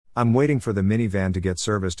I'm waiting for the minivan to get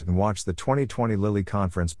serviced and watch the 2020 Lilly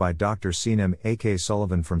Conference by Dr. Sinem A.K.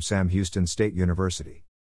 Sullivan from Sam Houston State University.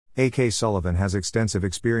 A.K. Sullivan has extensive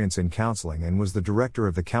experience in counseling and was the director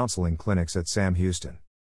of the counseling clinics at Sam Houston.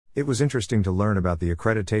 It was interesting to learn about the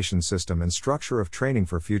accreditation system and structure of training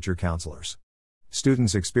for future counselors.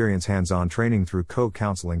 Students experience hands-on training through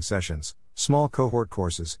co-counseling sessions, small cohort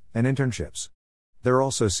courses, and internships. There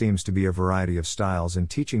also seems to be a variety of styles and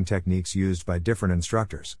teaching techniques used by different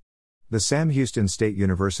instructors. The Sam Houston State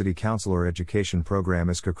University Counselor Education Program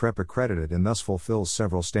is CACREP accredited and thus fulfills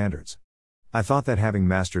several standards. I thought that having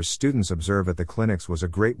master's students observe at the clinics was a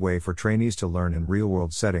great way for trainees to learn in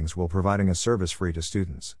real-world settings while providing a service free to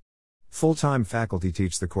students. Full-time faculty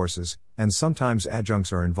teach the courses, and sometimes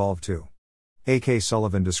adjuncts are involved too. A.K.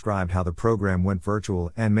 Sullivan described how the program went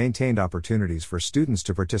virtual and maintained opportunities for students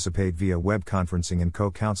to participate via web conferencing and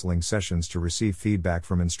co-counseling sessions to receive feedback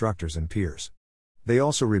from instructors and peers. They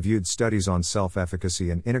also reviewed studies on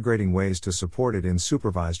self-efficacy and integrating ways to support it in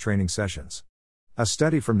supervised training sessions. A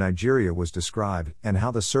study from Nigeria was described, and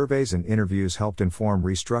how the surveys and interviews helped inform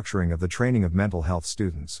restructuring of the training of mental health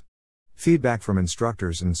students. Feedback from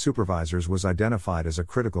instructors and supervisors was identified as a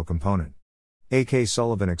critical component. A.K.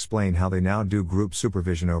 Sullivan explained how they now do group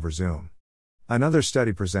supervision over Zoom. Another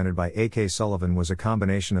study presented by A.K. Sullivan was a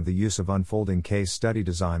combination of the use of unfolding case study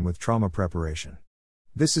design with trauma preparation.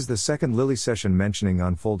 This is the second Lilly session mentioning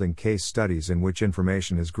unfolding case studies in which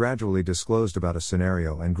information is gradually disclosed about a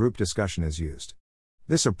scenario and group discussion is used.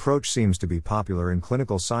 This approach seems to be popular in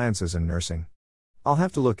clinical sciences and nursing. I'll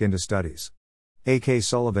have to look into studies. A.K.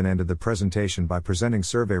 Sullivan ended the presentation by presenting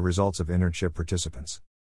survey results of internship participants.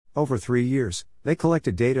 Over 3 years, they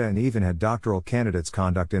collected data and even had doctoral candidates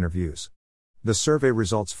conduct interviews. The survey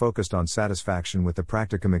results focused on satisfaction with the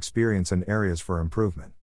practicum experience and areas for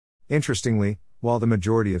improvement. Interestingly, while the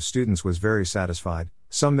majority of students was very satisfied,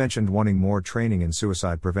 some mentioned wanting more training in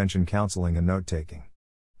suicide prevention counseling and note-taking.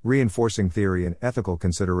 Reinforcing theory and ethical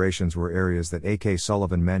considerations were areas that A.K.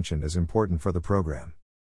 Sullivan mentioned as important for the program.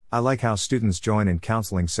 I like how students join in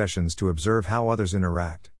counseling sessions to observe how others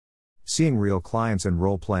interact. Seeing real clients and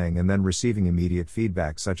role-playing and then receiving immediate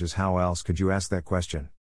feedback such as "how else could you ask that question?"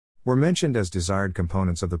 were mentioned as desired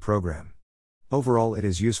components of the program. Overall, it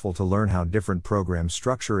is useful to learn how different programs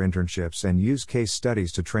structure internships and use case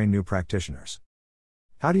studies to train new practitioners.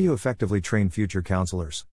 How do you effectively train future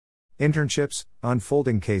counselors? Internships,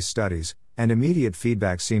 unfolding case studies, and immediate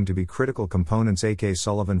feedback seem to be critical components A.K.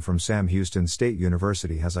 Sullivan from Sam Houston State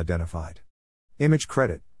University has identified. Image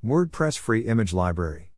credit, WordPress free image library.